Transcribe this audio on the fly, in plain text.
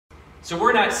So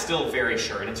we're not still very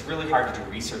sure, and it's really hard to do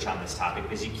research on this topic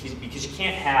because you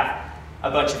can't have a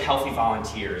bunch of healthy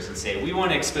volunteers and say, we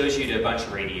want to expose you to a bunch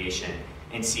of radiation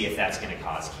and see if that's going to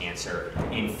cause cancer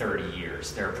in 30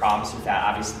 years. There are problems with that.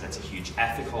 Obviously, that's a huge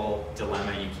ethical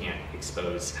dilemma. You can't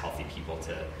expose healthy people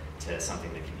to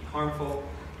something that can be harmful.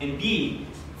 And B,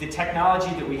 the technology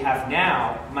that we have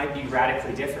now might be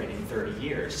radically different in 30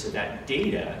 years, so that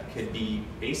data could be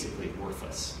basically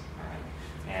worthless.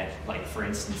 And like, for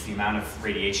instance, the amount of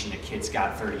radiation that kids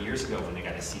got 30 years ago when they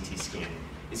got a CT scan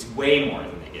is way more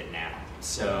than they get now.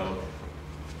 So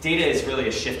data is really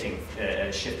a shifting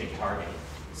target.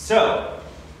 So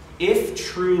if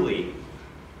truly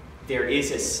there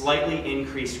is a slightly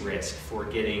increased risk for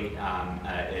getting,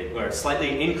 or a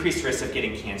slightly increased risk of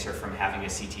getting cancer from having a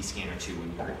CT scan or two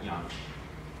when you're young,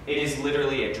 it is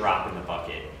literally a drop in the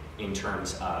bucket in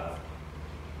terms of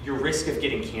your risk of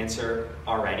getting cancer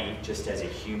already, just as a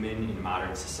human in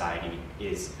modern society,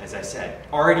 is, as I said,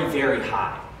 already very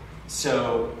high.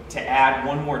 So to add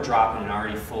one more drop in an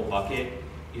already full bucket,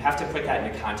 you have to put that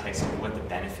into context of what the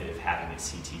benefit of having a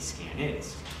CT scan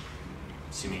is.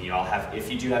 Assuming you all have,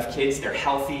 if you do have kids, they're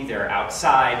healthy, they're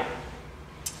outside.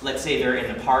 Let's say they're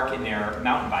in the park and they're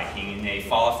mountain biking and they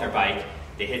fall off their bike,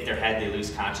 they hit their head, they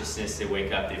lose consciousness, they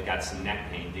wake up, they've got some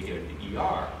neck pain, they go to the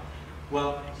ER.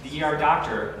 Well, the ER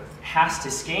doctor has to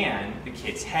scan the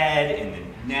kid's head and the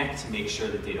neck to make sure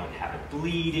that they don't have a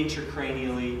bleed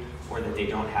intracranially or that they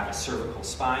don't have a cervical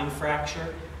spine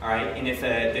fracture, all right? And if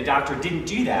the doctor didn't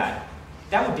do that,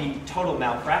 that would be total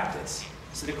malpractice.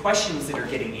 So the questions that are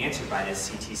getting answered by this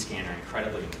CT scan are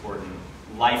incredibly important.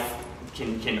 Life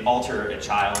can alter a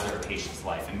child or a patient's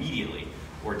life immediately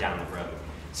or down the road.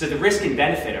 So the risk and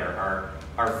benefit are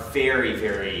very,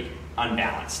 very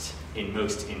unbalanced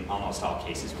in almost all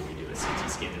cases when we do a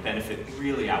CT scan. The benefit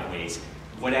really outweighs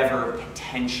whatever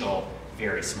potential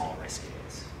very small risk it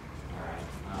is. All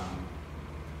right.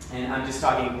 And I'm just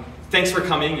talking, thanks for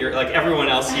coming. You're like everyone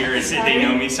else here is, they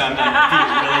know me, so I'm not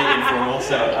being really informal.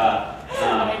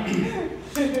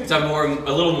 So I'm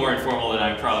a little more informal than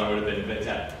I probably would have been.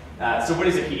 But so what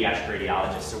is a pediatric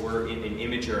radiologist? So we're an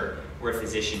imager. We're a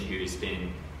physician who's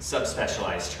been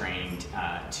subspecialized trained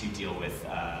to deal with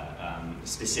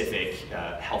specific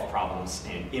health problems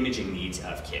and imaging needs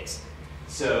of kids.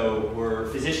 So we're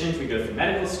physicians, we go through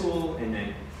medical school, and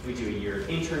then we do a year of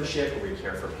internship where we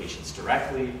care for patients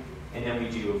directly, and then we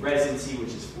do a residency,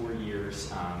 which is 4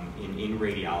 years in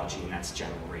radiology, and that's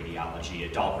general radiology,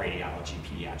 adult radiology,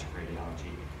 pediatric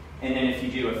radiology. And then if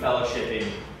you do a fellowship in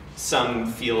some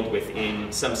subfield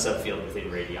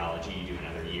within radiology, you do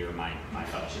another year. My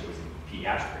fellowship was in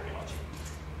pediatric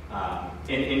radiology.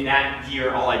 And in that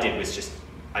year, all I did was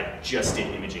I just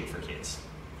did imaging for kids.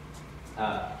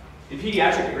 The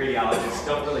pediatric radiologists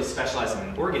don't really specialize in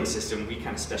an organ system. We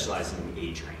kind of specialize in the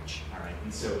age range. All right,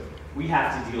 and so we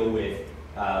have to deal with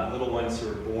little ones who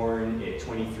are born at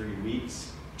 23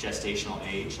 weeks, gestational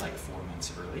age, like 4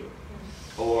 months early,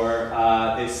 or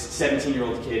this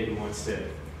 17-year-old kid who wants to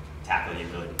tackle you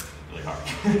really, really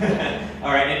hard.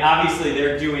 All right, and obviously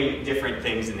they're doing different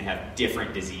things and they have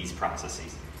different disease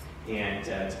processes. And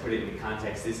to put it into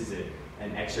context, this is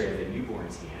an x-ray of a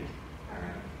newborn's hand, all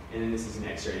right? And then this is an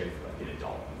x-ray of like an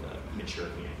adult, mature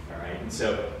hand, all right? And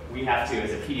so we have to,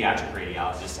 as a pediatric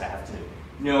radiologist, I have to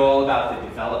know all about the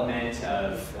development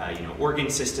of organ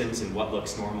systems and what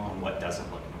looks normal and what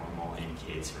doesn't look normal in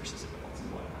kids versus adults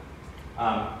and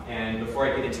whatnot. And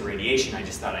before I get into radiation, I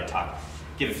just thought I'd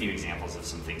give a few examples of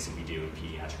some things that we do in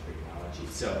pediatric radiology.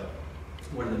 So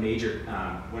one of the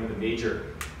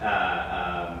major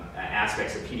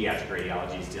aspects of pediatric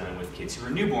radiology is dealing with kids who are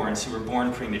newborns, who are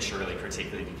born prematurely,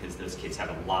 particularly because those kids have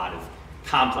a lot of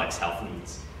complex health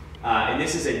needs. And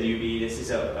this is a newbie. This is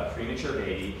a premature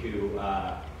baby who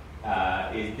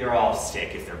they're all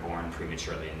sick if they're born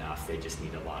prematurely enough. They just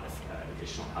need a lot of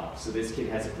additional help. So this kid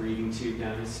has a breathing tube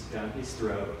down his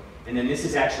throat. And then this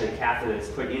is actually a catheter that's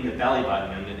put in the belly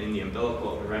button and in the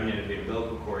remnant of the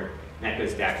umbilical cord, and that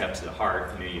goes back up to the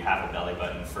heart. You have a belly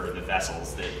button for the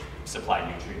vessels that supply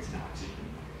nutrients and oxygen.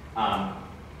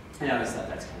 And I always thought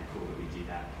that's kind of cool that we do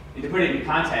that. And to put it in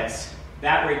context,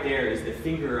 that right there is the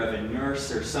finger of a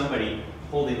nurse or somebody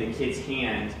holding the kid's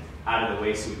hand out of the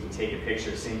way so we can take a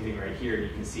picture. Same thing right here. You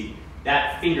can see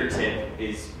that fingertip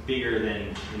is bigger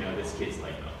than this kid's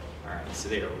leg bone. All right, so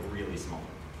they are really small.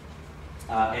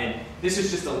 And this is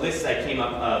just a list I came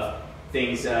up of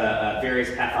things, various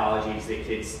pathologies that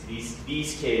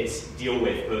these kids deal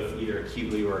with, both either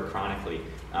acutely or chronically.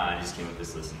 I just came up with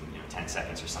this list in 10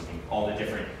 seconds or something. All the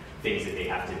different things that they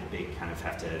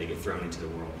get thrown into the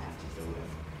world and have to deal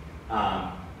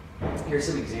with. Here's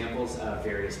some examples of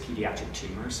various pediatric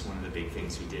tumors. One of the big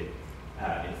things we did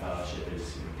in fellowship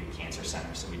is in a big cancer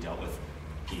center, so we dealt with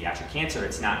pediatric cancer.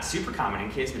 It's not super common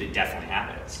in kids, but it definitely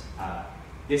happens.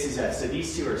 So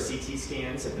these two are CT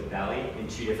scans of the belly in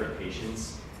two different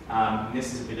patients.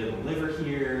 This is a bit of the liver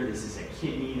here. This is a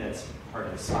kidney that's part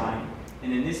of the spine.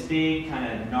 And then this big kind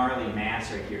of gnarly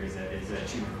mass right here is a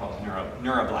tumor called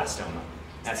neuroblastoma.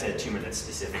 That's a tumor that's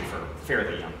specific for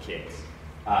fairly young kids.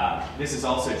 This is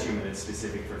also a tumor that's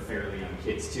specific for fairly young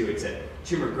kids too. It's a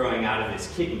tumor growing out of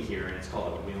this kidney here, and it's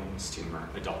called a Wilms tumor.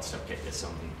 Adults don't get this,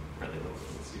 only really little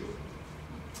kids do.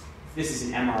 This is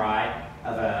an MRI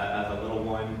of a little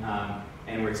one,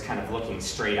 and where it's kind of looking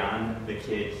straight on the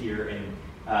kid here.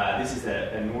 And this is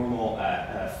a normal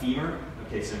femur,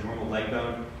 okay, so a normal leg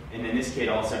bone. And then this kid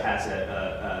also has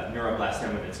a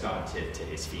neuroblastoma that's gone to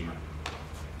his femur.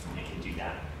 And it can do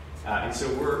that. And so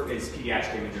we're, as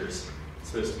pediatric imagers,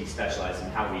 supposed to be specialized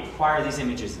in how we acquire these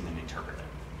images and then interpret them.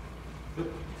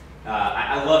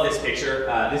 I love this picture.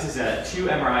 This is two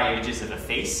MRI images of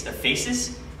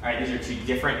faces. All right, these are two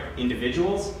different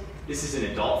individuals. This is an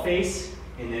adult face,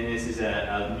 and then this is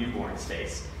a newborn's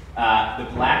face. The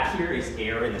black here is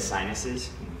air in the sinuses.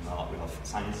 We all have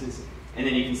sinuses. And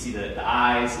then you can see the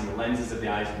eyes and the lenses of the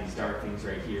eyes with these dark things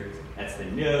right here. That's the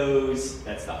nose,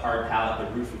 that's the hard palate,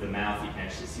 the roof of the mouth. You can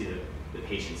actually see the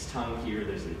patient's tongue here.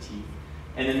 Those are the teeth.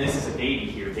 And then this is a baby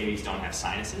here. Babies don't have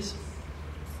sinuses.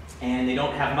 And they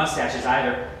don't have mustaches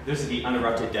either. Those are the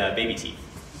unerupted baby teeth.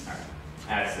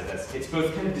 All right. It's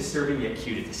both kind of disturbing yet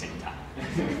cute at the same time.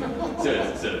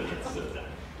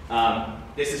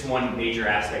 This is one major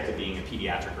aspect of being a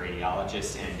pediatric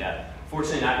radiologist. And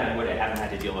fortunately, I haven't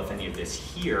had to deal with any of this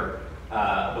here.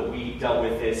 But we dealt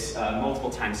with this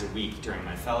multiple times a week during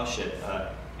my fellowship.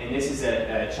 And this is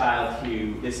a child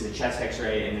this is a chest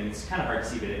x-ray, and then it's kind of hard to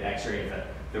see, but an x-ray of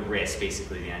the wrist,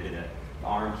 basically the end of the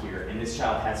arm here. And this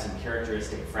child has some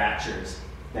characteristic fractures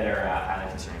that are highly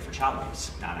concerning for child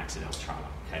abuse, non-accidental trauma,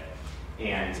 okay?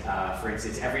 And for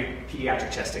instance, every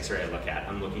pediatric chest x-ray I look at,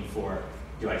 I'm looking for,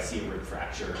 do I see a rib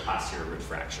fracture, posterior rib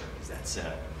fracture? Because that's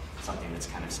something that's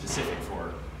kind of specific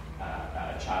for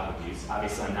child abuse.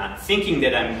 Obviously, I'm not thinking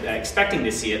that I'm expecting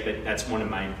to see it, but that's one of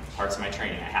my parts of my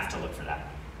training. I have to look for that.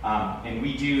 And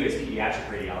we do, as pediatric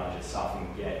radiologists, often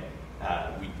get,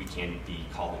 we can be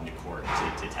called into court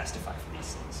to testify for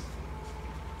these things.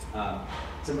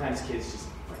 Sometimes kids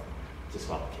just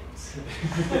swallow kids.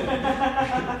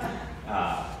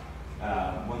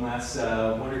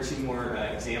 One or two more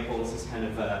examples is kind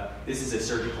of, this is a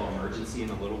surgical emergency in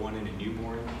a little one and a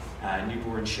newborn.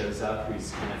 Newborn shows up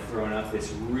who's kind of throwing up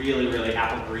this really, really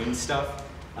apple green stuff.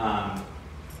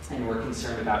 And we're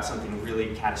concerned about something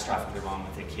really catastrophically wrong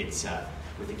with the kid's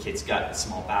gut, the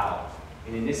small bowel.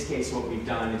 And in this case, what we've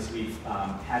done is we've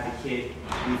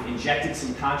we've injected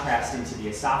some contrast into the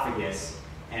esophagus,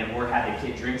 or had the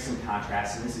kid drink some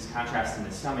contrast, and this is contrast in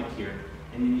the stomach here.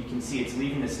 And then you can see it's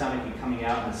leaving the stomach and coming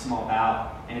out in the small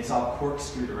bowel, and it's all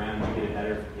corkscrewed around. You get a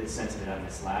better sense of it on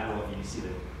this lateral view. You see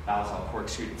the bowel's all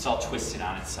corkscrewed. It's all twisted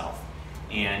on itself.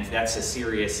 And that's a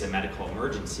serious medical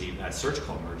emergency,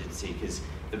 surgical emergency, because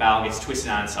the bowel gets twisted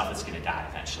on itself, it's going to die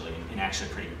eventually, and actually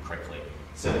pretty quickly.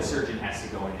 So the surgeon has to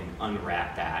go in and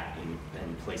unwrap that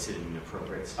and place it in an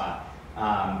appropriate spot.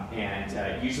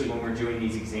 Usually when we're doing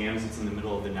these exams, it's in the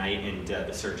middle of the night, and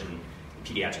the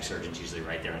pediatric surgeon's usually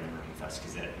right there in the room with us,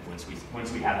 because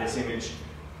once we have this image,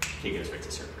 kid goes right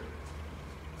to surgery.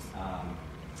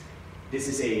 This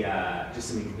is just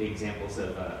some examples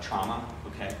of trauma,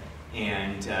 okay?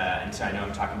 And so I know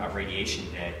I'm talking about radiation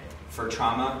today. For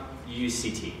trauma, you use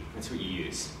CT. That's what you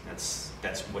use.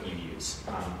 That's what you use.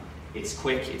 It's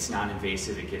quick, it's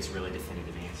non-invasive, it gives really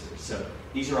definitive answers. So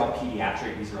these are all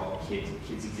pediatric, these are all kids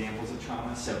examples of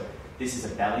trauma. So this is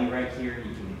a belly right here.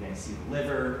 You can again see the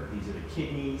liver, these are the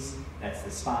kidneys, that's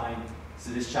the spine.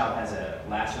 So this child has a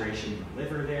laceration in the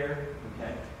liver there,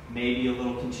 okay? Maybe a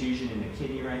little contusion in the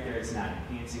kidney right there, it's not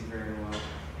enhancing very well.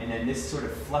 And then this sort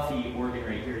of fluffy organ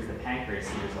right here is the pancreas,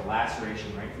 and there's a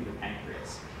laceration right through the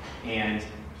pancreas. And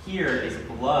here is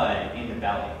blood in the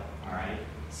belly, all right?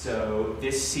 So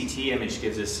this CT image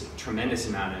gives us a tremendous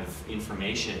amount of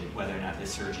information whether or not the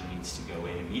surgeon needs to go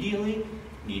in immediately,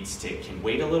 can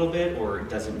wait a little bit, or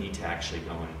doesn't need to actually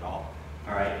go in at all.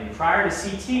 All right, and prior to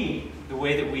CT, the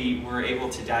way that we were able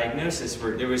to diagnose this,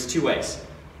 there was two ways.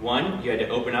 One, you had to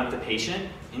open up the patient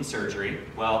in surgery.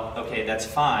 Well, okay, that's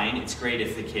fine. It's great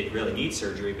if the kid really needs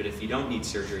surgery, but if you don't need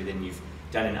surgery, then you've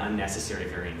done an unnecessary,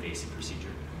 very invasive procedure.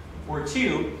 Or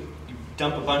two, you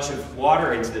dump a bunch of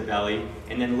water into the belly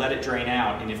and then let it drain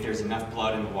out, and if there's enough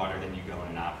blood in the water, then you go in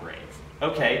and operate.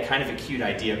 Okay, kind of a cute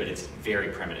idea, but it's very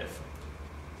primitive.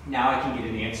 Now I can get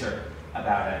an answer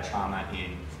about a trauma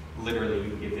in, literally we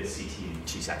can give this CT in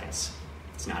 2 seconds.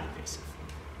 It's not invasive.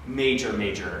 Major,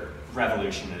 major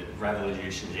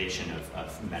revolutionization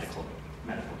of medical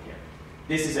care.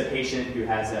 This is a patient who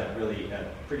has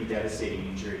a pretty devastating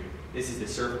injury. This is the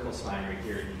cervical spine right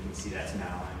here, and you can see that's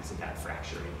malaligned. It's a bad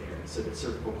fracture right there. And so the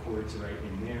cervical cord's right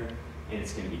in there, and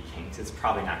it's going to be kinked. It's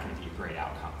probably not going to be a great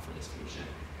outcome for this patient,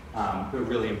 but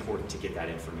really important to get that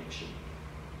information.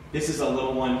 This is a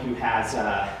little one who has,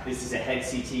 this is a head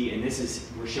CT, and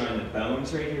we're showing the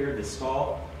bones right here, the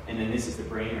skull, and then this is the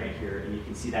brain right here, and you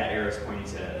can see that arrow is pointing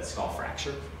to a skull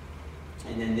fracture.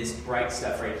 And then this bright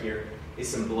stuff right here is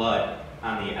some blood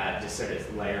on the, just sort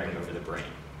of layering over the brain,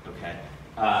 okay?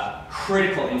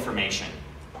 Critical information,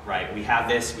 right? We have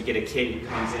this, we get a kid who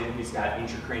comes in who's got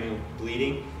intracranial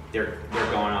bleeding, they're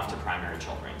going off to primary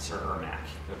children's or ERMAC,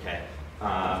 okay?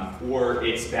 Or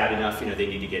it's bad enough, they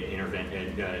need to get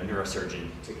a neurosurgeon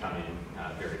to come in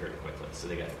very, very quickly, so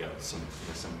they got to go somewhere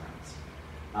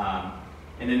else.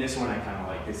 And then this one I kind of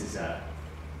like.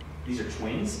 These are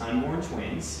twins, unborn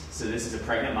twins. So this is a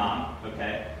pregnant mom,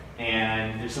 okay?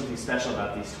 And there's something special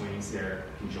about these twins. They're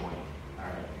conjoined, all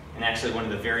right? And actually, one of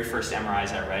the very first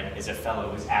MRIs I read as a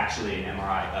fellow was actually an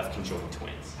MRI of conjoined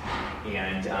twins.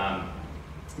 And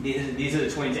these are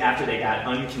the twins after they got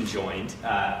unconjoined.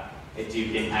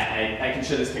 And I can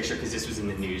show this picture because this was in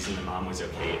the news, and the mom was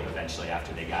okay eventually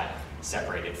after they got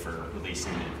separated for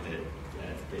releasing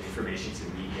the information to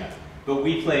the media. But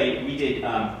we did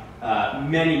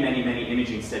many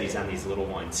imaging studies on these little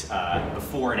ones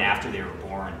before and after they were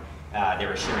born. They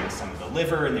were sharing some of the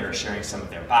liver, and they were sharing some of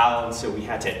their bowel, and so we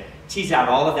had to tease out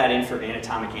all of that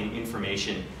anatomic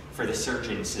information for the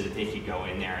surgeons so that they could go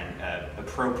in there and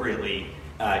appropriately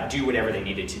do whatever they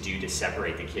needed to do to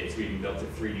separate the kids. We even built a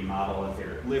 3D model of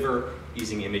their liver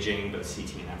using imaging, both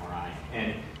CT and MRI.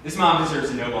 And this mom deserves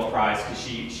a Nobel Prize because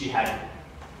she had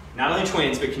not only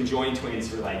twins, but conjoined twins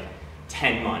for like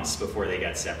 10 months before they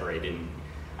got separated. And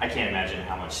I can't imagine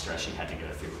how much stress she had to go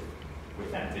through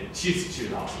with that. She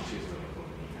was awesome. She was really cool.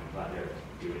 I'm glad they're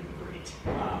doing great.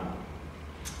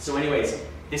 So anyways,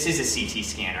 this is a CT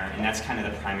scanner, and that's kind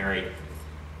of the primary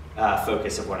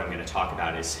focus of what I'm going to talk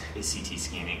about is CT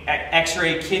scanning.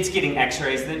 X-ray, kids getting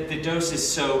X-rays, the dose is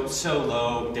so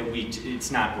low that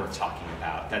it's not worth talking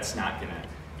about. That's not going to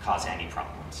cause any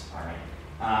problems, all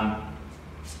right?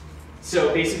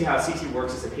 So basically how CT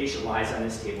works is the patient lies on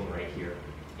this table right here,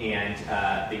 and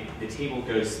the table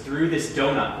goes through this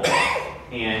donut hole,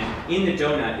 and in the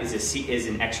donut is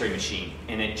an X-ray machine,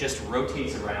 and it just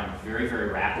rotates around very, very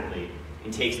rapidly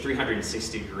and takes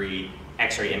 360-degree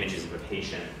X-ray images of a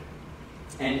patient.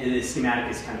 And the schematic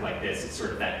is kind of like this. It's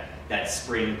sort of that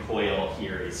spring coil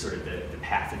here is sort of the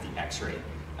path of the X-ray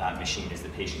machine as the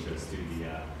patient goes through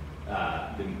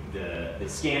the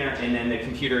scanner, and then the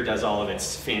computer does all of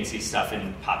its fancy stuff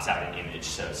and pops out an image.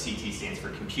 So CT stands for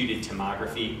computed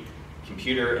tomography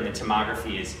computer, and the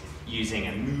tomography is using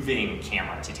a moving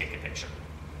camera to take a picture.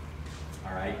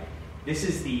 All right. This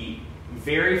is the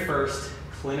very first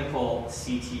clinical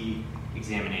CT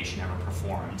examination ever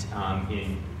performed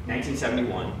in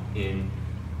 1971 in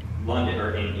London,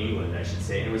 or in England, I should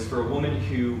say. And it was for a woman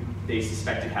who they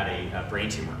suspected had a brain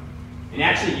tumor. And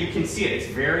actually, you can see it. It's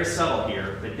very subtle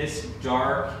here, but this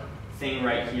dark thing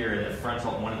right here in the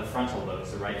frontal, one of the frontal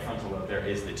lobes, the right frontal lobe, there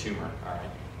is the tumor. All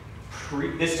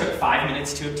right. This took 5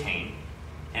 minutes to obtain,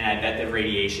 and I bet the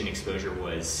radiation exposure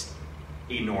was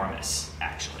enormous,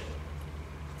 actually.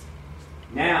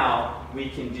 Now we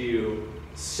can do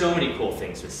so many cool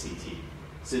things with CT.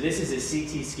 So this is a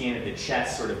CT scan of the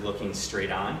chest, sort of looking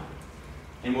straight on.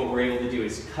 And what we're able to do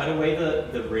is cut away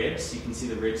the ribs. You can see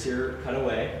the ribs here cut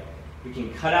away. We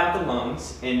can cut out the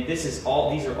lungs, and these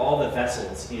are all the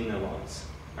vessels in the lungs.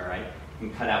 All right. We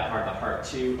can cut out part of the heart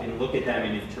too, and look at them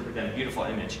and interpret them. Beautiful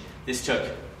image. This took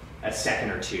a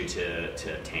second or two to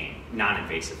obtain,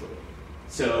 non-invasively.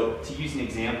 So to use an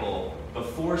example,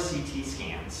 before CT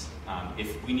scans,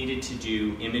 if we needed to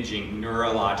do imaging,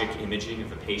 neurologic imaging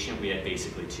of a patient, we had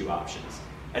basically two options,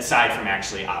 aside from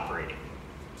actually operating.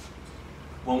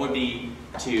 One would be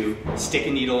to stick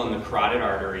a needle in the carotid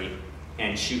artery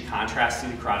and shoot contrast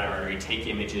through the carotid artery, take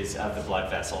images of the blood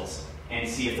vessels, and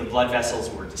see if the blood vessels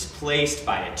were displaced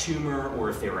by a tumor or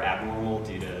if they were abnormal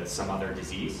due to some other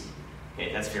disease.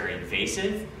 Okay, that's very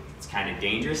invasive. It's kind of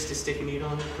dangerous to stick a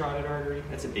needle in the carotid artery.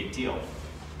 That's a big deal.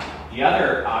 The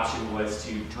other option was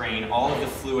to drain all of the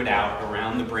fluid out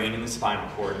around the brain and the spinal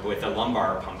cord with a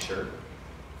lumbar puncture,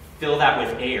 fill that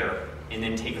with air, and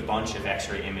then take a bunch of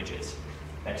X-ray images.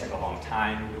 That took a long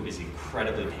time. It was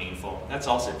incredibly painful. That's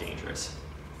also dangerous.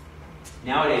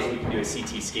 Nowadays, we can do a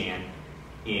CT scan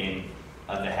in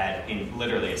of the head in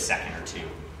literally a second or two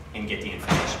and get the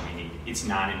information we need. It's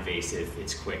non-invasive,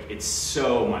 it's quick, it's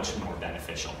so much more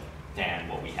beneficial than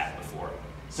what we had before.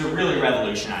 So really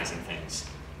revolutionizing things,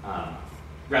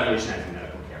 revolutionizing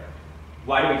medical care.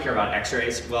 Why do we care about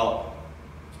x-rays? Well,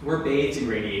 we're bathed in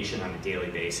radiation on a daily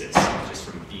basis just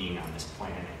from being on this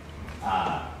planet.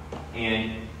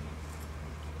 And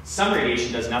some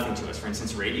radiation does nothing to us. For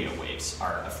instance, radio waves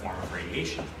are a form of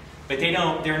radiation. But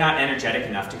they're not energetic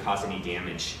enough to cause any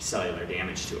damage, cellular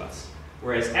damage to us.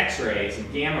 Whereas X-rays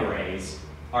and gamma rays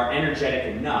are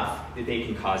energetic enough that they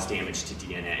can cause damage to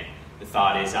DNA. The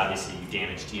thought is, obviously, you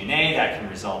damage DNA, that can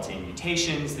result in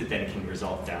mutations that then can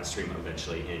result downstream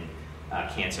eventually in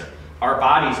cancer. Our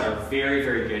bodies are very,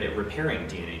 very good at repairing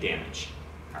DNA damage.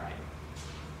 All right.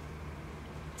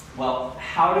 Well,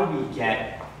 how do we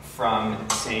get from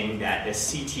saying that a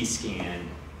CT scan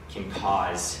can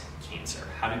cause cancer?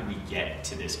 How did we get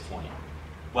to this point?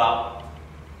 Well,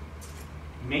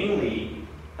 mainly,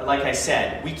 like I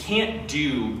said, we can't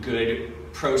do good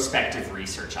prospective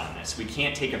research on this. We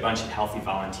can't take a bunch of healthy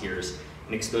volunteers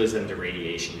and expose them to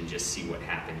radiation and just see what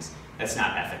happens. That's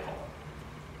not ethical.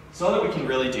 So all that we can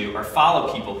really do are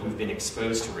follow people who've been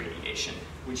exposed to radiation,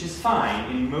 which is fine.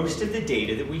 And most of the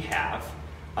data that we have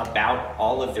about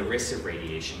all of the risks of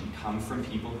radiation come from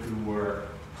people who were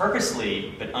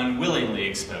purposely but unwillingly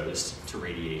exposed to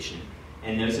radiation.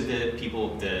 And those are the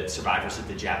people, the survivors of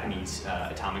the Japanese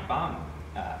atomic bomb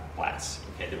blasts,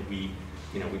 okay, that we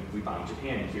bombed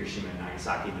Japan in Hiroshima and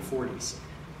Nagasaki in the 40s.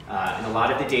 And a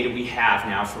lot of the data we have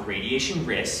now for radiation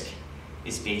risk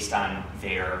is based on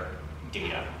their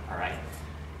data, all right?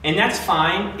 And that's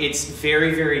fine. It's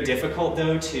very, very difficult,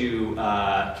 though, to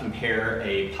compare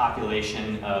a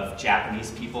population of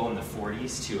Japanese people in the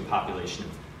 40s to a population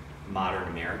of modern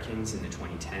Americans in the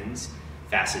 2010s.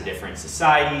 Vastly different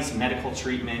societies, medical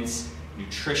treatments,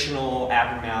 nutritional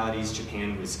abnormalities.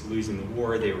 Japan was losing the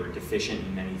war. They were deficient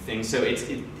in many things. So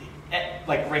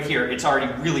like right here, it's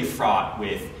already really fraught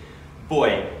with,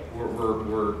 boy,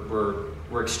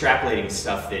 we're extrapolating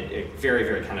stuff that very,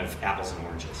 very kind of apples and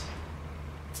oranges.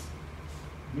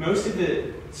 Most of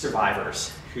the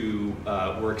survivors who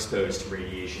were exposed to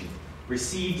radiation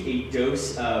received a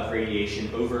dose of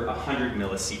radiation over 100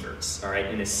 millisieverts, all right?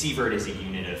 And a sievert is a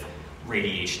unit of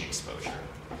radiation exposure.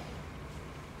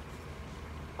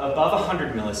 Above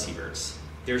 100 millisieverts,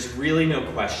 there's really no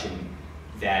question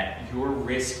that your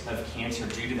risk of cancer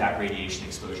due to that radiation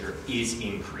exposure is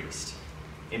increased.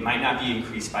 It might not be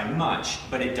increased by much,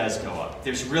 but it does go up.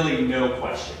 There's really no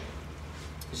question.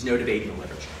 There's no debate in the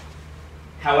literature.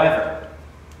 However,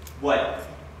 what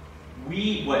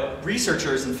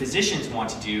researchers and physicians want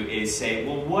to do is say,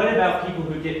 well, what about people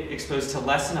who get exposed to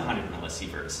less than 100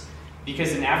 millisieverts?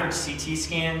 Because an average CT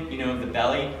scan, of the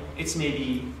belly, it's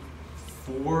maybe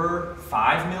 4,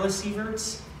 5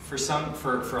 millisieverts.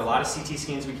 For a lot of CT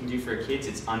scans we can do for kids,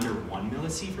 it's under 1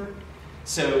 millisievert.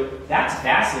 So that's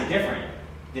vastly different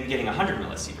than getting 100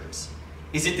 millisieverts.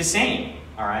 Is it the same?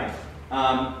 All right.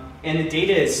 And the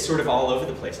data is sort of all over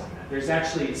the place on that. There's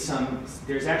actually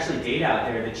data out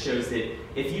there that shows that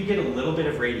if you get a little bit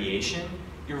of radiation,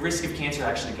 your risk of cancer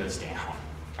actually goes down.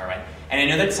 All right. And I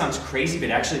know that sounds crazy,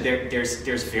 but actually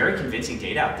there's very convincing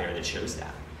data out there that shows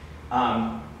that.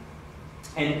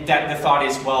 And that the thought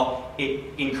is, well, it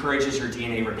encourages your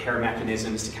DNA repair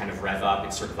mechanisms to kind of rev up.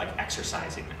 It's sort of like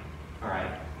exercising them. All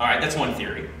right. That's one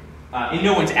theory. And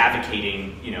no one's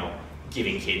advocating,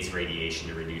 giving kids radiation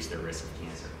to reduce their risk of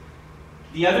cancer.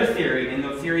 The other theory, and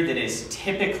the theory that is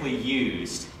typically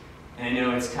used, and I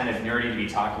know it's kind of nerdy to be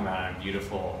talking about on a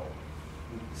beautiful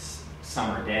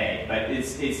summer day, but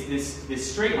it's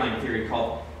this straight line theory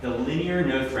called the linear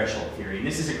no threshold theory. And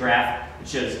this is a graph that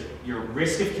shows your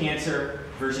risk of cancer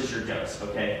versus your dose,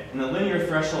 okay? And the linear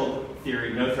threshold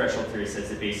theory, no threshold theory, says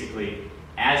that basically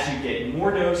as you get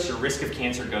more dose, your risk of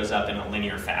cancer goes up in a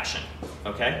linear fashion,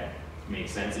 okay?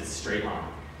 Makes sense, it's a straight line.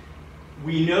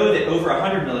 We know that over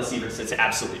 100 millisieverts, that's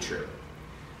absolutely true.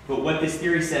 But what this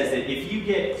theory says that if you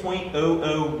get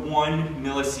 0.001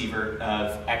 millisievert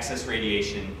of excess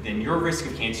radiation, then your risk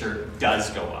of cancer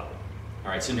does go up. All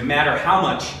right, so no matter how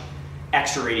much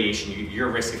extra radiation, your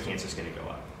risk of cancer is going to go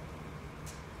up.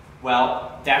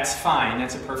 Well, that's fine.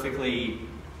 That's a perfectly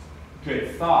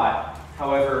good thought.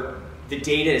 However, the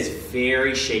data is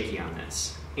very shaky on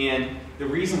this. And the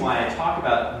reason why I'm talking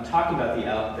about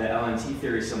the LNT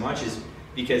theory so much is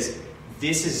because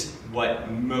this is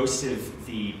what most of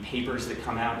the papers that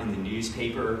come out in the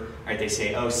newspaper, right, they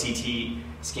say, oh, CT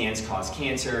scans cause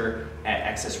cancer,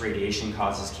 excess radiation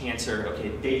causes cancer. Okay,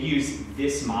 they use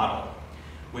this model,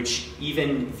 which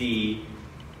even the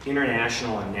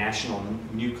international and national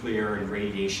nuclear and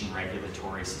radiation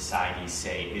regulatory societies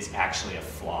say is actually a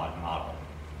flawed model.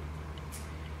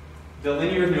 The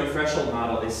linear no threshold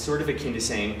model is sort of akin to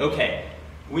saying, okay,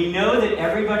 we know that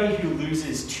everybody who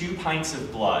loses 2 pints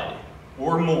of blood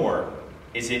or more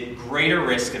is at greater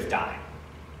risk of dying,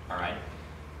 all right?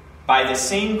 By the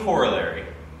same corollary,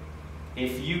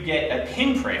 if you get a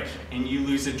pinprick and you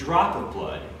lose a drop of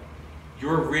blood,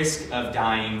 your risk of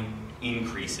dying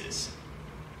increases.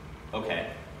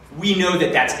 Okay, we know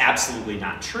that that's absolutely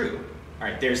not true. All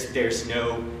right, there's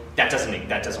no, that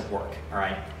doesn't work. All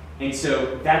right, and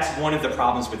so that's one of the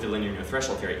problems with the linear no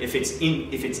threshold theory. If it's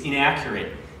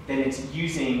inaccurate, then it's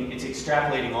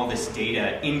extrapolating all this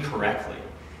data incorrectly.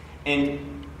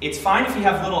 And it's fine if you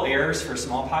have little errors for a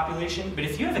small population, but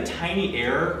if you have a tiny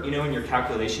error, in your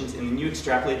calculations, and then you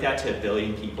extrapolate that to 1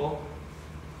 billion people,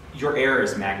 your error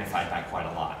is magnified by quite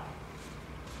a lot.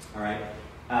 All right.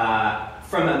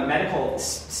 From a medical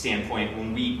standpoint,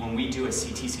 when we do a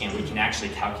CT scan, we can actually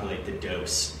calculate the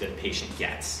dose that a patient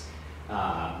gets.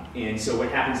 And so what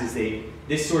happens is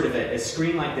this sort of a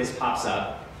screen like this pops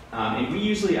up, and we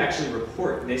usually actually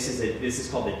report this is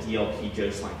called the DLP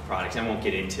dose length product. I won't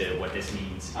get into what this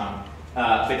means,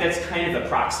 but that's kind of a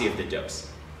proxy of the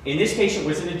dose. And this patient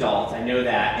was an adult, I know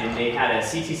that, and they had a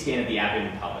CT scan of the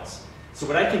abdomen and pelvis. So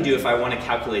what I can do if I want to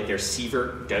calculate their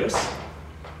sievert dose,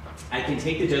 I can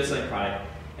take the dose length product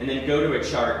and then go to a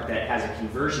chart that has a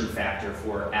conversion factor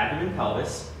for abdomen,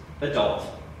 pelvis, adult.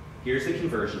 Here's the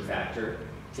conversion factor.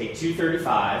 Take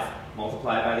 235,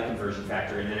 multiply it by the conversion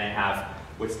factor, and then I have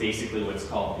what's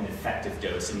called an effective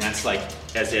dose. And that's like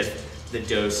as if the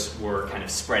dose were kind of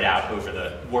spread out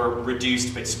were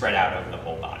reduced but spread out over the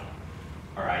whole body.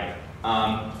 All right.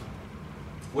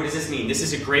 What does this mean? This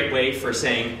is a great way for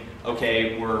saying,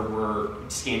 okay, we're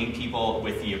scanning people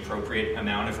with the appropriate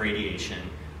amount of radiation.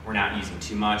 We're not using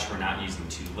too much, we're not using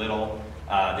too little.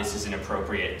 This is an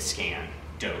appropriate scan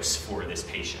dose for this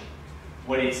patient.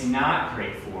 What it's not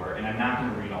great for, and I'm not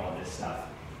going to read all of this stuff,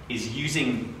 is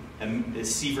using the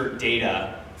sievert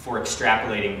data for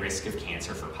extrapolating risk of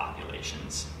cancer for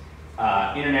populations.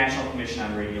 International Commission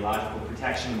on Radiological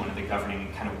Protection, one of the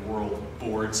governing kind of world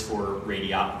boards for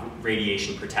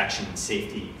radiation protection and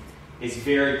safety, is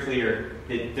very clear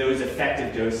that those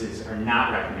effective doses are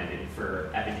not recommended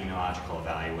for epidemiological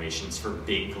evaluations for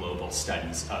big global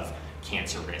studies of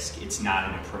cancer risk. It's not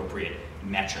an appropriate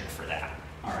metric for that.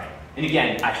 All right. And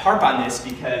again, I harp on this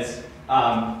because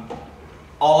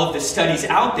all of the studies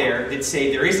out there that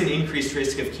say there is an increased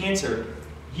risk of cancer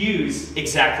use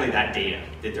exactly that data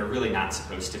that they're really not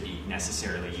supposed to be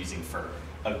necessarily using for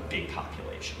a big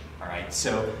population. All right.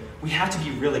 So we have to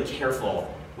be really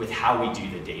careful with how we do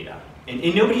the data.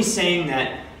 And nobody's saying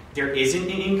that there isn't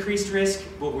an increased risk.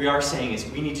 What we are saying is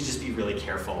we need to just be really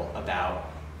careful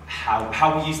about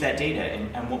how we use that data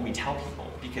and what we tell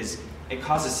people, because it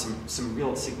causes some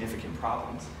real significant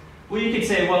problems. Well, you could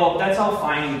say, well, that's all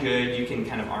fine and good. You can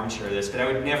kind of armchair this, but I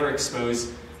would never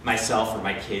expose myself or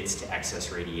my kids to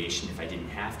excess radiation if I didn't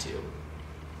have to.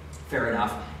 Fair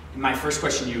enough. My first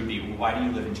question to you would be, well, why do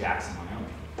you live in Jackson,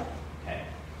 Wyoming? Okay.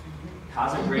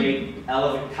 Cosmic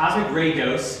ray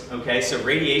dose, okay, so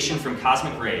radiation from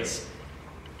cosmic rays.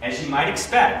 As you might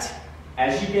expect,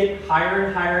 as you get higher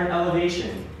and higher in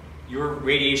elevation, your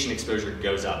radiation exposure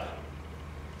goes up.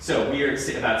 So we are at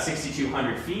about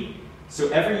 6,200 feet. So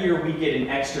every year we get an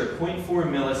extra 0.4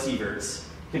 millisieverts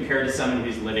compared to someone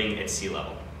who's living at sea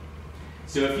level.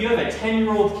 So if you have a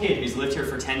 10-year-old kid who's lived here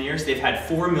for 10 years, they've had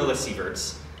 4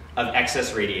 millisieverts of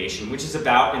excess radiation, which is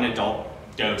about an adult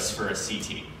dose for a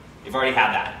CT. They've already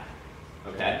had that,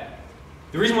 okay?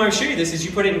 The reason why I show you this is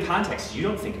you put it in context. You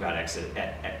don't think about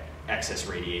excess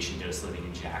radiation dose living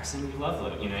in Jackson. You love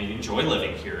living, you enjoy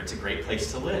living here. It's a great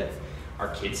place to live.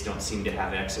 Our kids don't seem to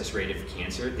have excess rate of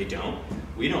cancer. They don't.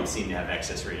 We don't seem to have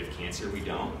excess rate of cancer. We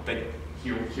don't. But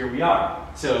here we are.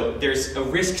 So there's a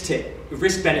risk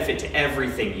benefit to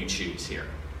everything you choose here.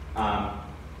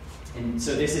 And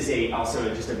so this is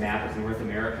also just a map of North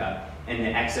America and the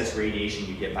excess radiation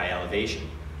you get by elevation.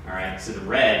 All right. So the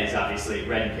red is obviously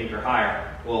red and pink are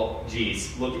higher. Well,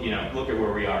 geez, look at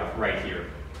where we are right here.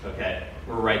 Okay,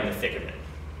 we're right in the thick of it.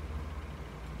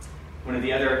 One of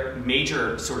the other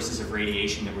major sources of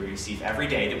radiation that we receive every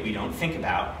day that we don't think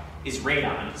about is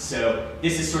radon. So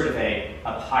this is sort of a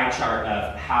pie chart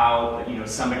of how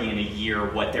somebody in a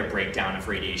year, what their breakdown of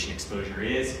radiation exposure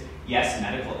is. Yes,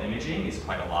 medical imaging is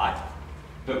quite a lot,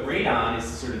 but radon is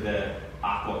sort of the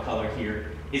aqua color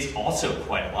here, is also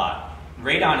quite a lot.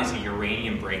 Radon is a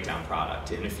uranium breakdown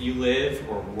product, and if you live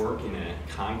or work in a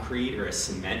concrete or a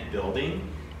cement building,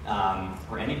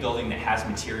 or any building that has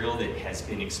material that has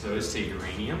been exposed to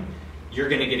uranium, you're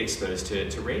going to get exposed to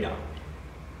radon.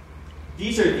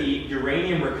 These are the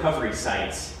uranium recovery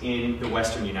sites in the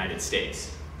western United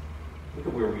States. Look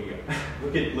at where we are.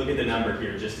 look at the number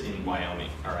here just in Wyoming.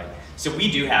 All right. So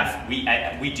we do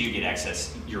get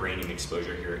excess uranium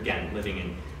exposure here. Again,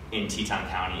 living in Teton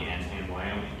County and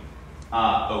Wyoming.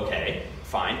 Okay,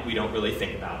 fine. We don't really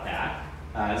think about that.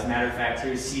 As a matter of fact,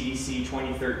 here's CDC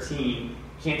 2013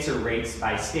 cancer rates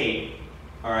by state.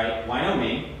 All right.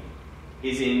 Wyoming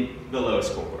is in the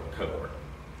lowest cohort.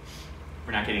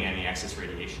 We're not getting any excess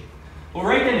radiation. Well,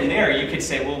 right then and there, you could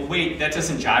say, well, wait, that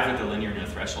doesn't jive with the linear no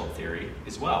threshold theory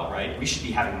as well, right? We should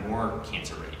be having more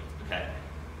cancer rate, okay?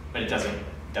 But it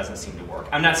doesn't seem to work.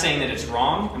 I'm not saying that it's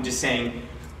wrong. I'm just saying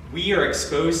we are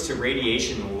exposed to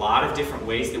radiation in a lot of different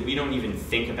ways that we don't even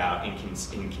think about and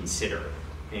consider.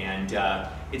 And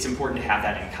it's important to have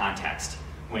that in context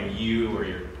when you or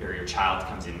your child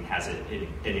comes in and has an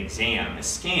exam, a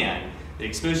scan, that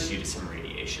exposes you to some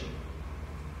radiation.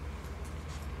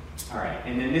 All right,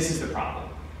 and then this is the problem.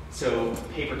 So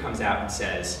the paper comes out and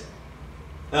says,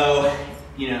 oh,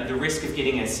 the risk of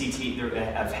getting a CT,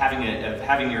 of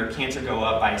having your cancer go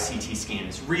up by a CT scan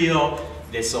is real.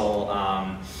 This'll,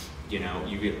 you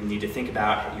need to think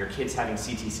about your kids having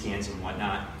CT scans and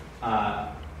whatnot.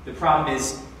 The problem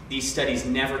is these studies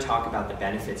never talk about the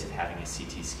benefits of having a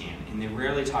CT scan, and they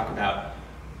rarely talk about,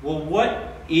 well,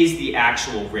 what is the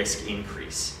actual risk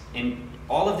increase? And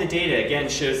all of the data, again,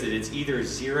 shows that it's either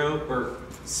zero or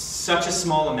such a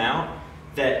small amount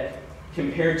that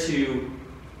compared to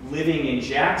living in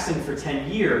Jackson for 10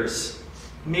 years,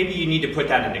 maybe you need to put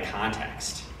that into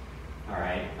context, all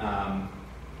right?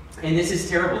 And this is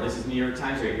terrible. This is New York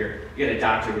Times right here. You got a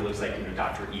doctor who looks like,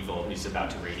 Dr. Evil, who's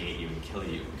about to radiate you and kill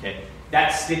you, okay?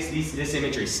 That sticks, this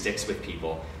imagery sticks with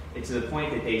people. It's to the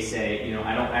point that they say,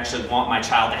 I don't actually want my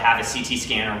child to have a CT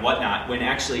scan or whatnot, when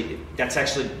actually, that's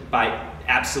actually by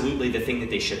absolutely the thing that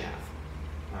they should have.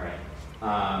 All right.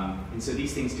 And so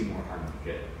these things do more harm than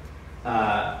good.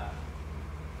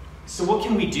 So what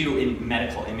can we do in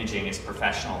medical imaging as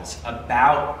professionals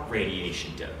about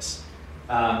radiation dose?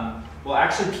 Well,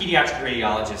 actually, pediatric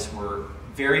radiologists were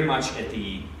very much at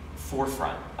the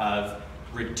forefront of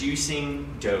reducing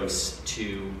dose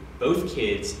to both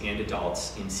kids and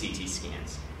adults in CT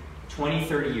scans. 20,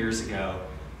 30 years ago,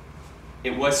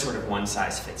 it was sort of one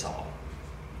size fits all.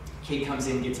 Kid comes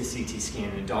in, gets a CT scan,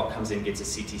 an adult comes in, gets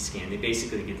a CT scan. They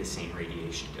basically get the same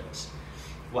radiation dose.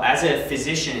 Well, as a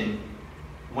physician,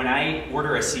 when I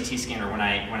order a CT scan or when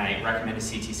I recommend a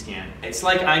CT scan, it's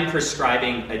like I'm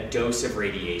prescribing a dose of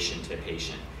radiation to a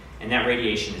patient, and that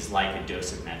radiation is like a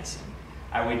dose of medicine.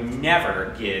 I would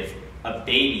never give a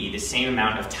baby the same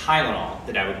amount of Tylenol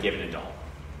that I would give an adult,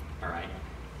 all right?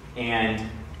 And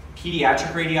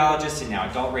pediatric radiologists and now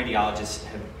adult radiologists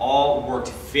have all worked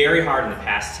very hard in the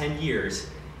past 10 years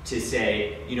to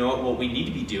say, what we need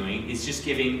to be doing is just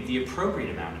giving the appropriate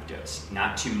amount of dose.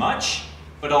 Not too much,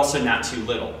 but also not too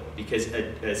little, because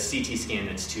a CT scan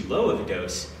that's too low of a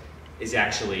dose is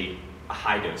actually a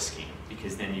high dose scan,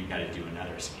 because then you've got to do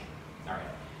another scan. All right.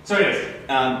 So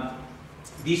anyways,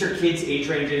 these are kids' age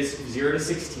ranges 0 to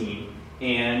 16,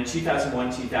 and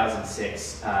 2001,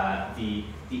 2006, the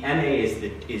MA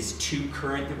is 2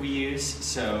 current that we use.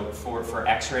 So for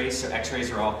X-rays, so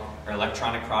X-rays are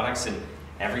electronic products, and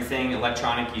everything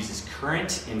electronic uses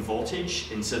current and voltage,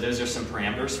 and so those are some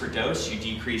parameters for dose. You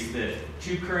decrease the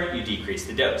 2 current, you decrease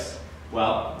the dose.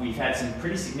 Well, we've had some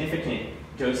pretty significant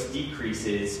dose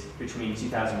decreases between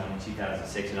 2001 and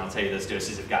 2006, and I'll tell you those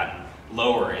doses have gotten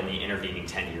lower in the intervening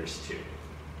 10 years too.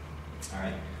 All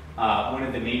right. One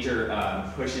of the major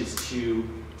pushes to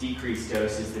decrease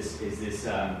dose is this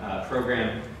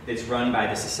program that's run by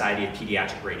the Society of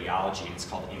Pediatric Radiology, and it's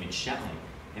called image shelling.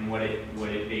 And what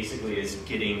it basically is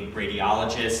getting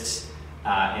radiologists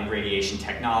and radiation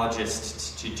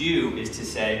technologists to do is to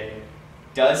say,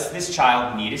 does this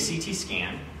child need a CT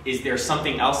scan? Is there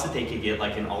something else that they could get,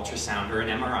 like an ultrasound or an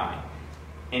MRI?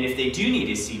 And if they do need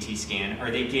a CT scan, are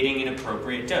they getting an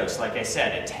appropriate dose? Like I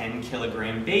said, a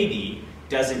 10-kilogram baby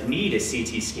doesn't need a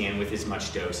CT scan with as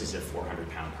much dose as a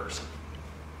 400-pound person.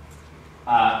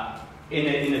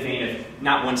 In the vein of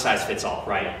not one size fits all,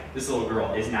 right? This little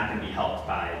girl is not going to be helped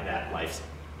by that life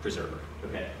preserver.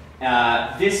 Okay.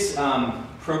 This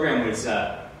program was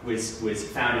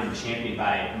founded and championed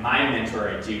by my mentor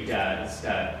at Duke,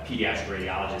 pediatric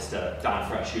radiologist Don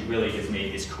Frush, who really has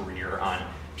made his career on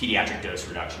pediatric dose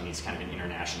reduction. He's kind of an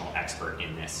international expert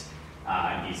in this,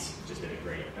 and he's just been a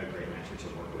great mentor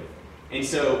to work with. And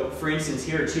so, for instance,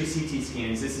 here are 2 CT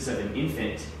scans. This is of an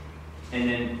infant And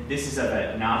then this is of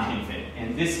a non-infant.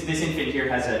 And this infant here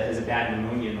has a bad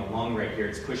pneumonia in the lung right here.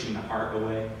 It's pushing the heart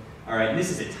away. All right, and this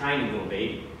is a tiny little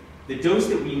baby. The dose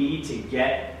that we need to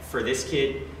get for this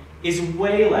kid is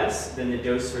way less than the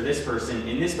dose for this person.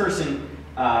 And this person,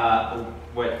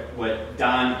 what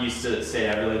Don used to say,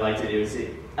 I really liked it, it was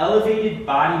elevated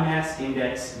body mass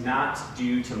index not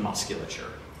due to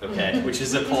musculature, okay? Which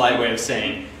is a polite way of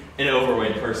saying an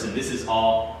overweight person. This is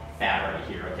all fat right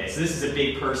here, okay? So this is a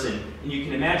big person, and you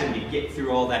can imagine to get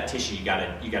through all that tissue, you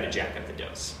gotta jack up the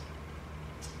dose.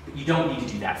 But you don't need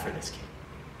to do that for this kid.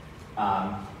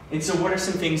 And so what are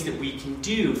some things that we can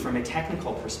do from a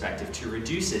technical perspective to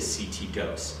reduce this CT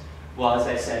dose? Well, as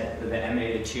I said, for the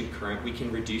MA, the tube current, we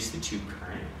can reduce the tube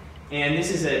current. And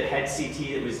this is a head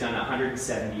CT that was done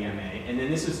 170 MA, and then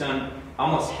this was done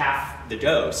almost half the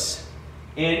dose.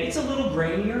 And it's a little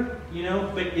grainier, you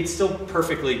know, but it's still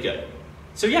perfectly good.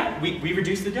 So yeah, we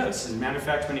reduce the dose. As a matter of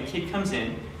fact, when a kid comes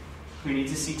in who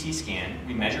needs a CT scan,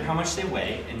 we measure how much they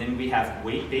weigh, and then we have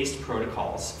weight-based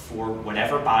protocols for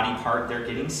whatever body part they're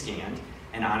getting scanned,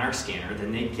 and on our scanner,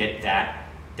 then they get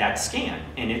that scan,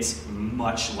 and it's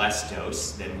much less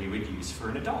dose than we would use for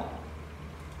an adult.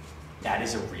 That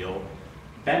is a real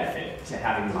benefit to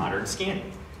having modern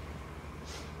scanning.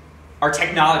 Our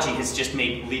technology has just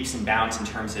made leaps and bounds in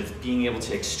terms of being able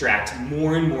to extract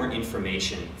more and more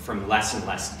information from less and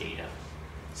less data.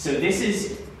 So this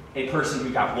is a person who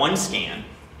got one scan,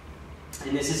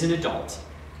 and this is an adult.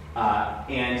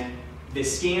 And the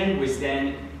scan was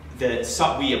then,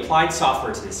 we applied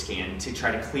software to the scan to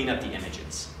try to clean up the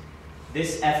images.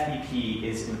 This FBP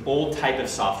is an old type of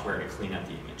software to clean up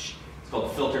the image. It's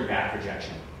called filtered back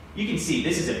projection. You can see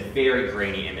this is a very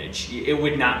grainy image. It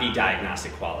would not be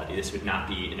diagnostic quality. This would not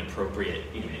be an appropriate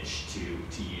image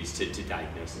to use to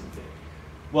diagnose anything.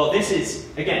 Well, this is,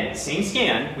 again, same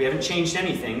scan. We haven't changed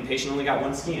anything. The patient only got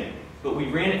one scan. But we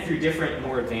ran it through different,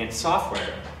 more advanced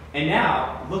software. And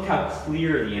now, look how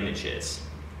clear the image is.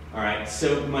 All right,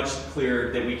 so much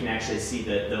clearer that we can actually see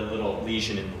the little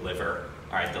lesion in the liver.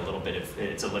 All right, the little bit of,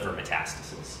 it's a liver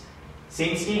metastasis.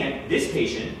 Same scan, this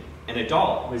patient, an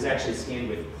adult, was actually scanned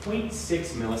with 0.6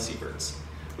 millisieverts,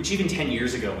 which even 10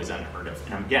 years ago was unheard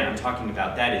of. And again, I'm talking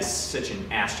about that is such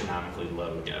an astronomically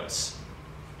low dose.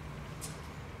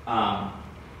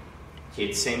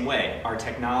 Kids, same way. Our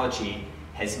technology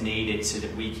has made it so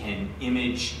that we can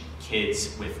image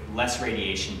kids with less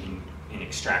radiation and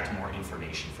extract more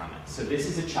information from it. So this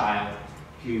is a child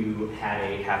who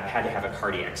had to have a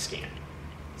cardiac scan,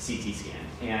 CT scan.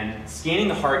 And scanning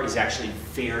the heart is actually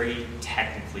very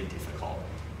technically difficult.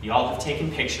 You all have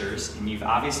taken pictures, and you've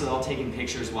obviously all taken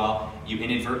pictures while you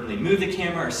inadvertently moved the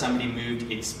camera or somebody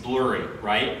moved, it's blurry,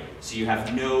 right? So you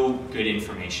have no good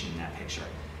information in that picture.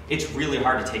 It's really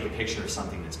hard to take a picture of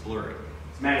something that's blurry.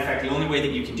 As a matter of fact, the only way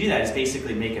that you can do that is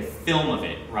basically make a film of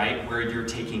it, right? Where you're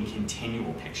taking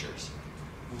continual pictures.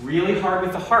 Really hard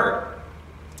with the heart.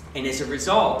 And as a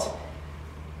result,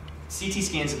 CT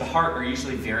scans of the heart are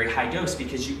usually very high dose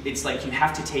because it's like you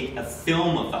have to take a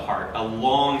film of the heart, a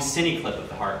long cine clip of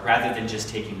the heart, rather than just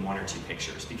taking one or two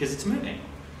pictures because it's moving.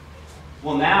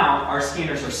 Well, now our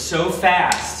scanners are so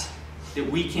fast that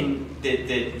we can,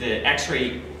 the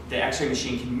X-ray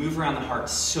machine can move around the heart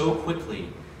so quickly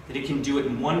that it can do it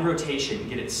in one rotation and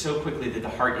get it so quickly that the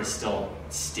heart is still,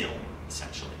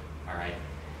 essentially, all right?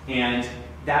 And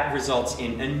that results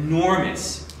in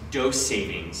enormous dose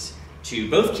savings to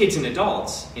both kids and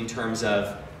adults in terms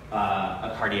of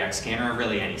a cardiac scan, or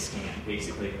really any scan,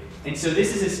 basically. And so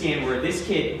this is a scan where this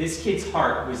kid's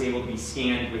heart was able to be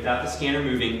scanned without the scanner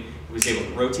moving. It was able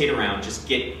to rotate around, just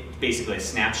get basically a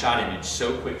snapshot image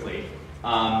so quickly.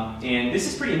 And this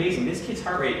is pretty amazing. This kid's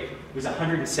heart rate was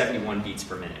 171 beats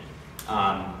per minute.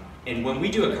 And when we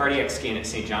do a cardiac scan at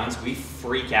St. John's, we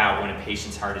freak out when a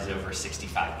patient's heart is over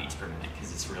 65 beats per minute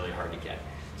because it's really hard to get.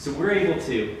 So we're able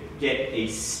to get a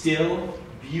still,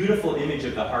 beautiful image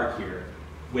of the heart here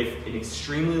with an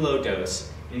extremely low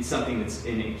dose in something that's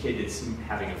in a kid that's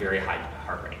having a very high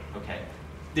heart rate. Okay,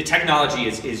 the technology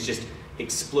is just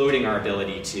exploding our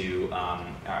ability to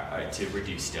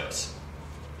reduce dose.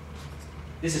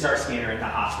 This is our scanner at the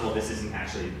hospital. This isn't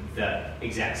actually the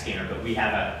exact scanner, but we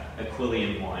have a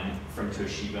Quillian 1 from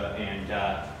Toshiba,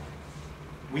 and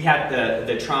we had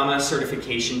the trauma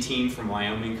certification team from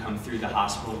Wyoming come through the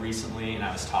hospital recently, and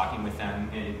I was talking with them,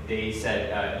 and they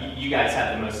said, you guys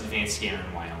have the most advanced scanner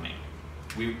in Wyoming.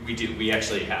 We do. We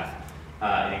actually have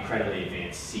an incredibly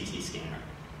advanced CT scanner.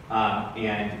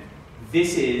 And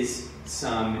this is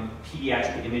some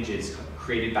pediatric images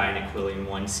created by an Quillian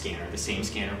 1 scanner, the same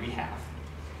scanner we have.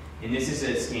 And this is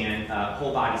a scan,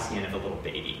 whole body scan of a little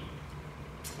baby.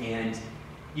 And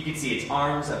You can see its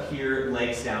arms up here,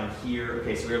 legs down here.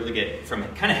 Okay, so we're able to get from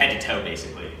kind of head to toe,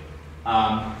 basically.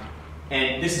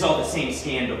 And this is all the same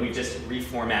scan, but we've just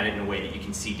reformatted in a way that you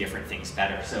can see different things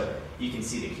better. So you can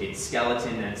see the kid's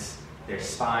skeleton, that's their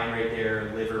spine right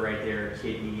there, liver right there,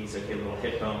 kidneys, okay, little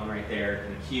hip bone right there,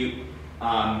 kind of cute.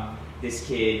 This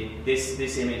kid,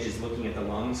 this image is looking at the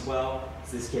lungs well.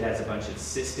 So this kid has a bunch of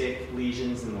cystic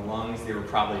lesions in the lungs. They were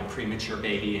probably a premature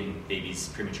baby, and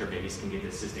premature babies can get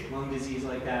this cystic lung disease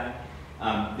like that.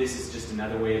 This is just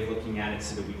another way of looking at it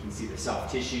so that we can see the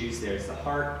soft tissues. There's the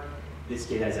heart. This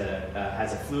kid has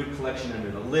a fluid collection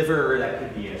under the liver. That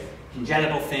could be a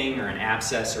congenital thing or an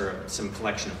abscess or some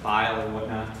collection of bile or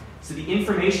whatnot. So the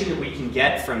information that we can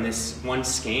get from this one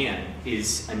scan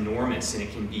is enormous, and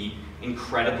it can be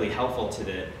incredibly helpful to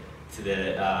the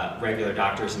regular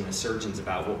doctors and the surgeons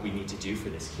about what we need to do for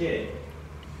this kid.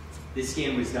 This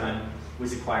scan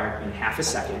was acquired in half a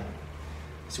second.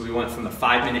 So we went from a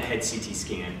 5-minute head CT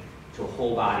scan to a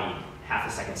whole body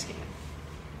half-a-second scan.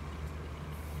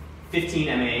 15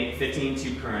 MA, 15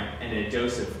 tube current, and a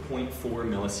dose of 0.4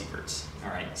 millisieverts. All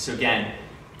right, so again,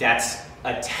 that's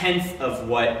a tenth of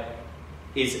what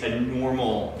is a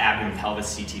normal abdomen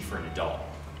pelvis CT for an adult.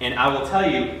 And I will tell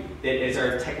you that as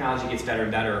our technology gets better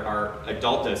and better, our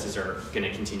adult doses are going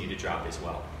to continue to drop as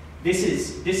well. This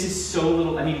is so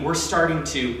little. I mean, we're starting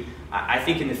to, I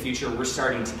think in the future, we're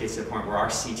starting to get to the point where our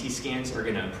CT scans are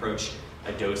going to approach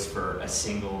a dose for a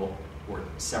single or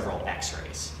several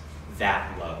x-rays.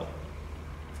 That low.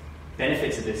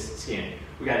 Benefits of this scan.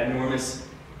 We got enormous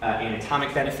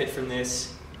anatomic benefit from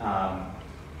this.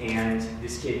 And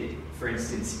this kid, for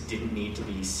instance, didn't need to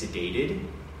be sedated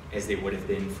as they would have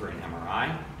been for an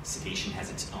MRI. Sedation has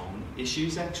its own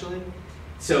issues, actually.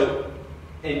 So,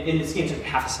 and the scan took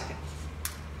half a second.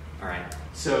 All right,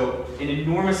 so an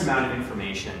enormous amount of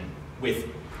information with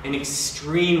an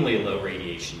extremely low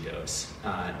radiation dose.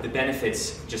 The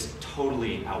benefits just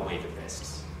totally outweigh the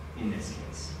risks in this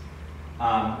case.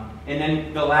 And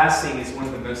then the last thing is one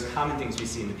of the most common things we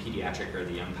see in the pediatric or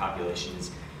the young population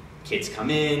is kids come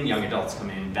in, young adults come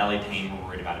in, belly pain, we're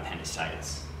worried about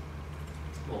appendicitis.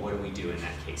 Well, what do we do in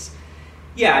that case?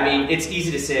 Yeah, I mean, it's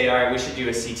easy to say, all right, we should do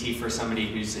a CT for somebody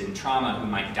who's in trauma who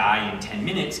might die in 10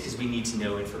 minutes because we need to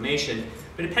know information.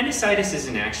 But appendicitis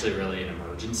isn't actually really an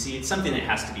emergency. It's something that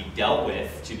has to be dealt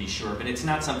with, to be sure, but it's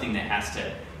not something that has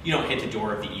to, you don't hit the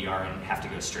door of the ER and have to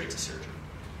go straight to surgery.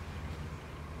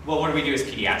 Well, what do we do as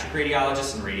pediatric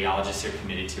radiologists? And radiologists are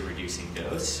committed to reducing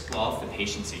dose. Well, if the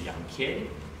patient's a young kid,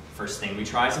 first thing we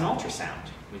try is an ultrasound.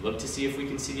 We look to see if we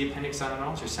can see the appendix on an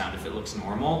ultrasound. If it looks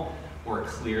normal, or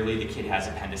clearly the kid has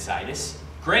appendicitis,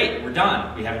 great, we're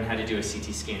done. We haven't had to do a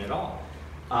CT scan at all.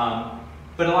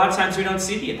 But a lot of times we don't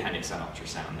see the appendix on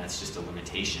ultrasound. That's just a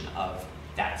limitation of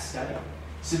that study.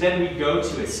 So then we go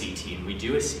to a CT and we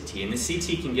do a CT, and the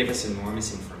CT can give us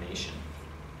enormous information.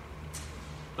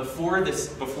 Before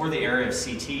the era of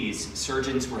CTs,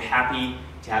 surgeons were happy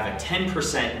to have a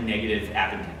 10% negative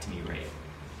appendectomy rate.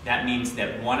 That means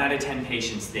that 1 out of 10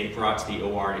 patients they brought to the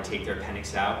OR to take their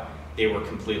appendix out, they were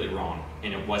completely wrong,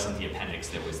 and it wasn't the appendix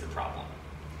that was the problem.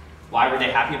 Why were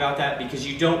they happy about that? Because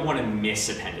you don't want to miss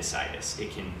appendicitis.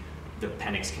 The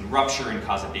appendix can rupture and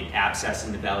cause a big abscess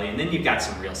in the belly, and then you've got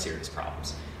some real serious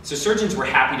problems. So surgeons were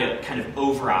happy to kind of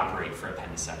over-operate for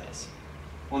appendicitis.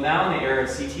 Well, now in the era of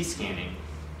CT scanning,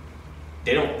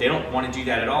 they don't want to do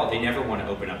that at all. They never want to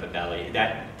open up a belly.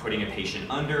 That putting a patient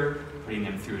under, putting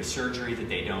them through a surgery that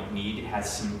they don't need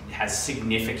has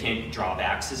significant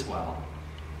drawbacks as well.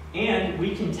 And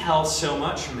we can tell so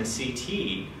much from a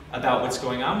CT about what's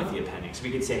going on with the appendix.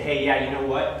 We could say, hey, yeah, you know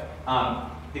what?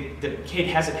 The kid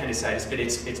has appendicitis, but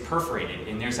it's perforated,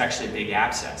 and there's actually a big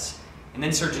abscess. And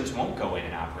then surgeons won't go in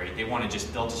and operate.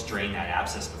 They'll just drain that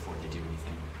abscess before they do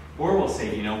anything. Or we'll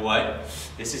say, you know what?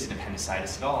 This isn't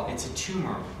appendicitis at all. It's a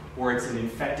tumor, or it's an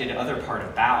infected other part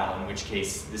of bowel, in which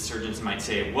case the surgeons might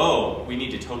say, whoa, we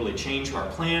need to totally change our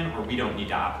plan, or we don't need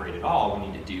to operate at all. We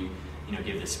need to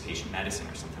give this patient medicine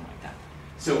or something like that.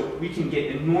 So we can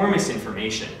get enormous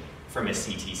information from a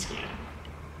CT scan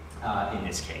in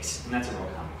this case, and that's a real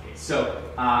common case. So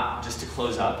just to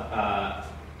close up,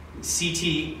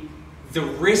 CT, the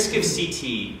risk of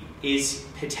CT is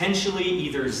potentially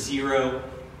either 0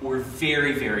 or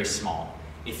very, very small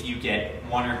if you get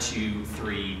 1 or 2,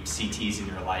 3 CTs in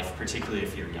your life, particularly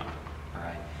if you're young. All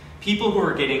right. People who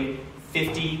are getting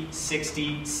 50,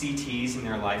 60 CTs in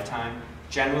their lifetime,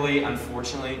 generally,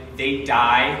 unfortunately, they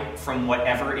die from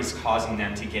whatever is causing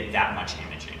them to get that much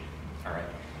imaging. All right.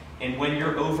 And when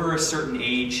you're over a certain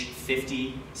age,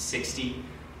 50, 60,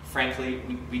 frankly,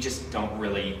 we just don't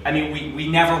really, I mean, we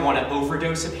never want to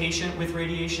overdose a patient with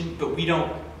radiation, but we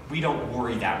don't we don't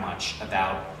worry that much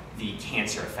about the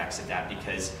cancer effects of that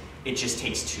because it just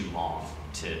takes too long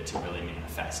to really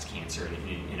manifest cancer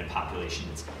in a population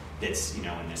that's in the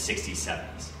 60s,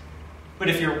 70s. But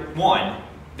if you're 1,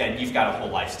 then you've got a whole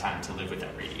lifetime to live with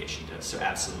that radiation dose. So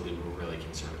absolutely, we're really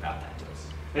concerned about that dose.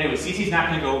 But anyway, CT is not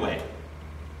going to go away.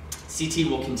 CT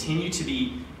will continue to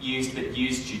be used, but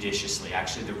used judiciously.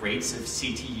 Actually, the rates of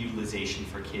CT utilization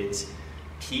for kids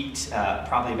peaked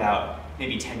probably about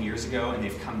maybe 10 years ago, and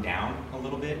they've come down a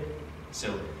little bit.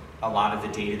 So a lot of the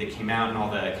data that came out and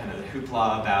all the kind of the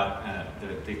hoopla about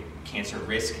the cancer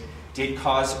risk did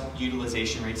cause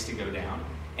utilization rates to go down.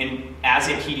 And as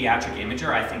a pediatric imager,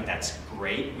 I think that's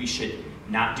great. We should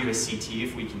not do a CT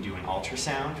if we can do an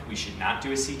ultrasound. We should not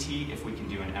do a CT if we can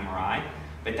do an MRI.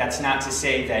 But that's not to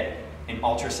say that an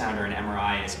ultrasound or an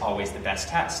MRI is always the best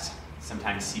test.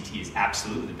 Sometimes CT is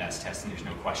absolutely the best test, and there's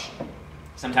no question.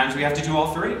 Sometimes we have to do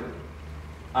all 3.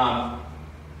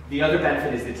 The other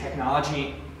benefit is the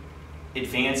technology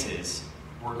advances.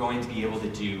 We're going to be able to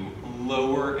do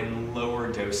lower and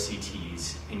lower dose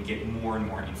CTs and get more and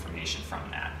more information from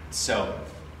that. So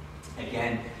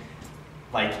again,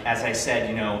 like as I said,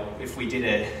 if we did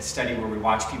a study where we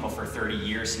watched people for 30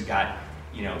 years who got,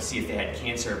 see if they had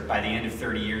cancer, by the end of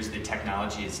 30 years the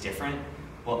technology is different.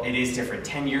 Well, it is different.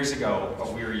 10 years ago,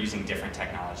 we were using different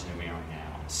technology than we are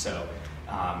now. So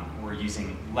we're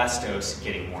using less dose,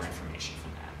 getting more information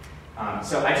from that.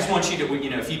 So I just want you to,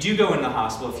 if you do go in the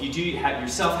hospital, if you do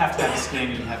yourself have to have a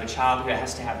scan, you have a child who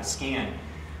has to have a scan,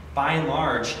 by and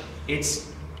large,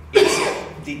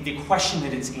 the question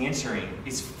that it's answering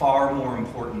is far more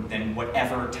important than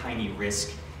whatever tiny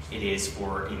risk it is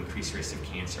for increased risk of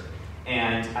cancer.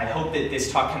 And I hope that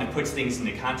this talk kind of puts things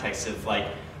into context of like,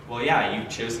 well, yeah, you've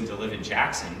chosen to live in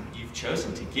Jackson. You've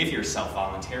chosen to give yourself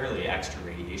voluntarily extra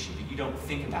radiation, but you don't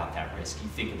think about that risk. You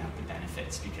think about the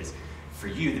benefits because for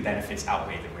you, the benefits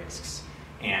outweigh the risks.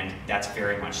 And that's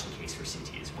very much the case for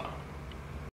CT as well.